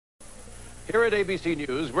Here at ABC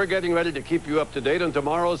News, we're getting ready to keep you up to date on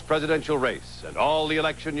tomorrow's presidential race and all the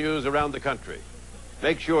election news around the country.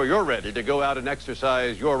 Make sure you're ready to go out and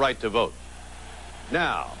exercise your right to vote.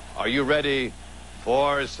 Now, are you ready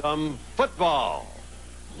for some football?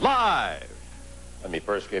 Live! Let me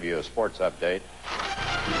first give you a sports update.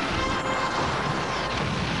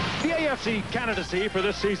 The AFC candidacy for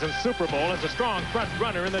this season's Super Bowl has a strong front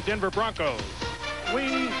runner in the Denver Broncos.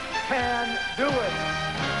 We can do it.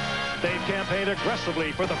 They've campaigned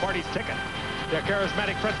aggressively for the party's ticket. Their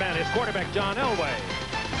charismatic frontman is quarterback John Elway.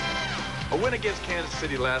 A win against Kansas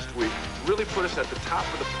City last week really put us at the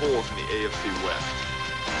top of the polls in the AFC West.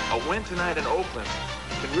 A win tonight in Oakland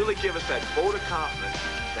can really give us that vote of confidence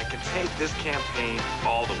that can take this campaign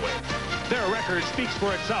all the way. Their record speaks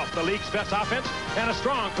for itself. The league's best offense and a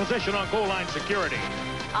strong position on goal line security.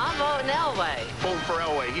 I'm voting Elway. Voting for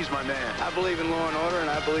Elway. He's my man. I believe in law and order, and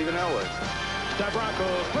I believe in Elway. The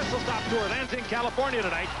Broncos' whistle-stop tour lands in California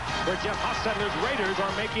tonight, where Jeff Hostetler's Raiders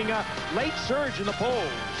are making a late surge in the polls.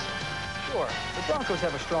 Sure, the Broncos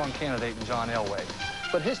have a strong candidate in John Elway,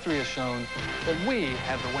 but history has shown that we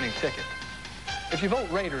have the winning ticket. If you vote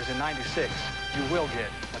Raiders in '96, you will get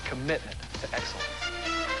a commitment to excellence.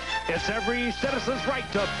 It's every citizen's right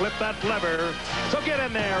to flip that lever. So get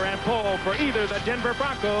in there and pull for either the Denver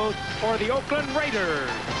Broncos or the Oakland Raiders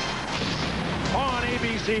on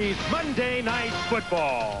ABC's Monday Night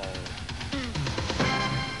Football.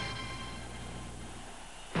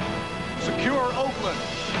 Secure Oakland.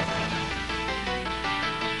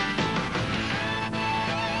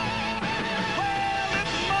 Well,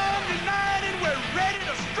 it's Monday night and we're ready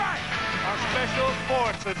to strike. Our special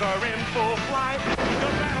forces are in full flight.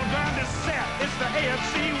 The battleground is set. It's the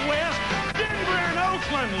AFC West. Denver and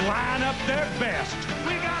Oakland line up their best.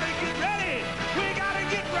 We gotta get ready. We gotta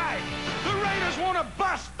get right. The Raiders want to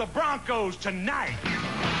bust the Broncos tonight.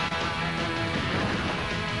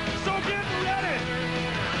 So get ready.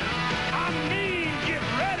 I mean, get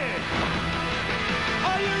ready.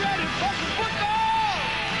 Are you ready for some football?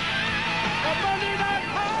 A Monday night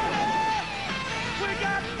party. We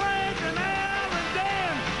got Frank and Al and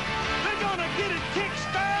Dan. They're gonna get it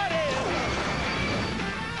kick-started.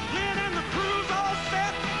 Lynn and the crew's all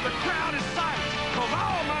set. The crowd is psyched, 'cause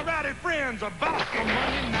all my rowdy friends are back for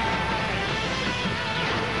Monday night.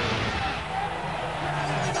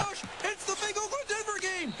 It's the big Oakland-Denver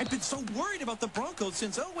game! I've been so worried about the Broncos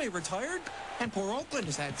since Elway retired. And poor Oakland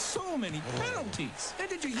has had so many penalties. And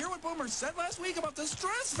did you hear what Boomer said last week about the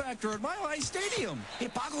stress factor at Mile High Stadium?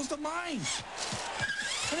 It boggles the mind.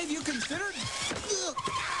 And have you considered...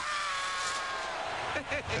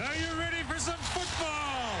 Are you ready for some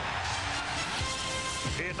football?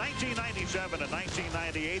 In 1997 and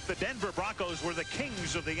 1998, the Denver Broncos were the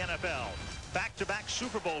kings of the NFL. Back-to-back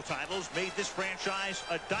Super Bowl titles made this franchise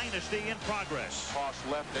a dynasty in progress. Toss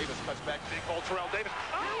left. Davis cuts back. Big hole. Terrell Davis.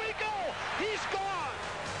 Here we go. He's gone.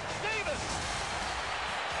 Davis.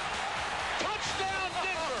 Touchdown,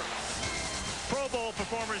 Denver. Pro Bowl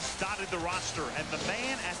performers dotted the roster, and the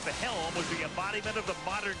man at the helm was the embodiment of the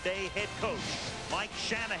modern-day head coach. Mike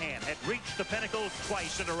Shanahan had reached the pinnacle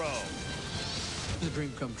twice in a row. It's a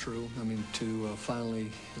dream come true. I mean, to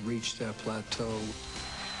finally reach that plateau.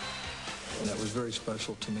 That was very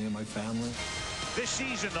special to me and my family. This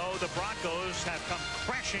season, though, the Broncos have come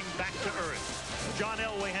crashing back to earth. John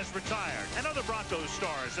Elway has retired, and other Broncos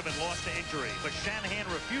stars have been lost to injury, but Shanahan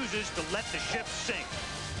refuses to let the ship sink.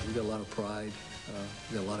 We got a lot of pride.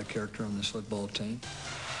 We got a lot of character on this football team.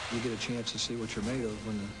 You get a chance to see what you're made of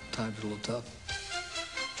when the times are a little tough.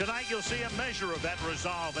 Tonight, you'll see a measure of that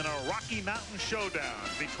resolve in a Rocky Mountain showdown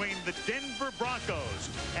between the Denver Broncos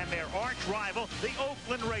and their arch rival, the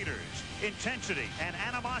Oakland Raiders. Intensity and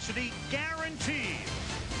animosity guaranteed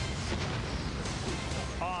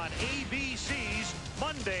on ABC's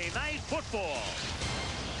Monday Night Football.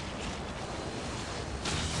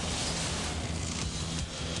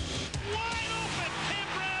 Wide open, Tim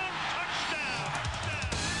Brown, touchdown.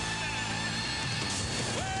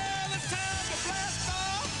 Well, it's time to blast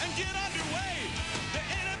off and get underway. The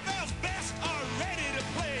NFL's best are ready to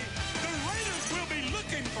play. The Raiders will be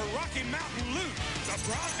looking for Rocky Mountain loot. The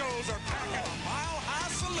Broncos are packing a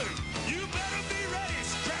mile-high salute. You better be ready,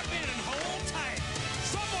 strap in and hold tight.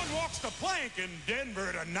 Someone walks the plank in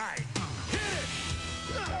Denver tonight. Hit it!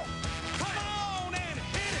 Come on and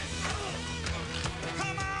hit it!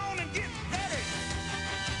 Come on and get ready!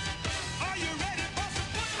 Are you ready for some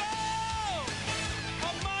football?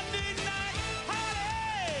 A Monday night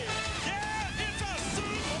party! Yeah, it's a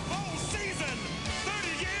Super Bowl season!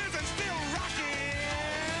 30 years and still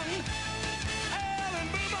rocking! Al and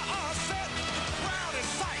Boomer are set! Crowd is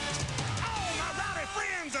psyched! All my rowdy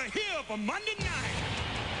friends are here for Monday night.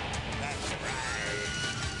 That's right.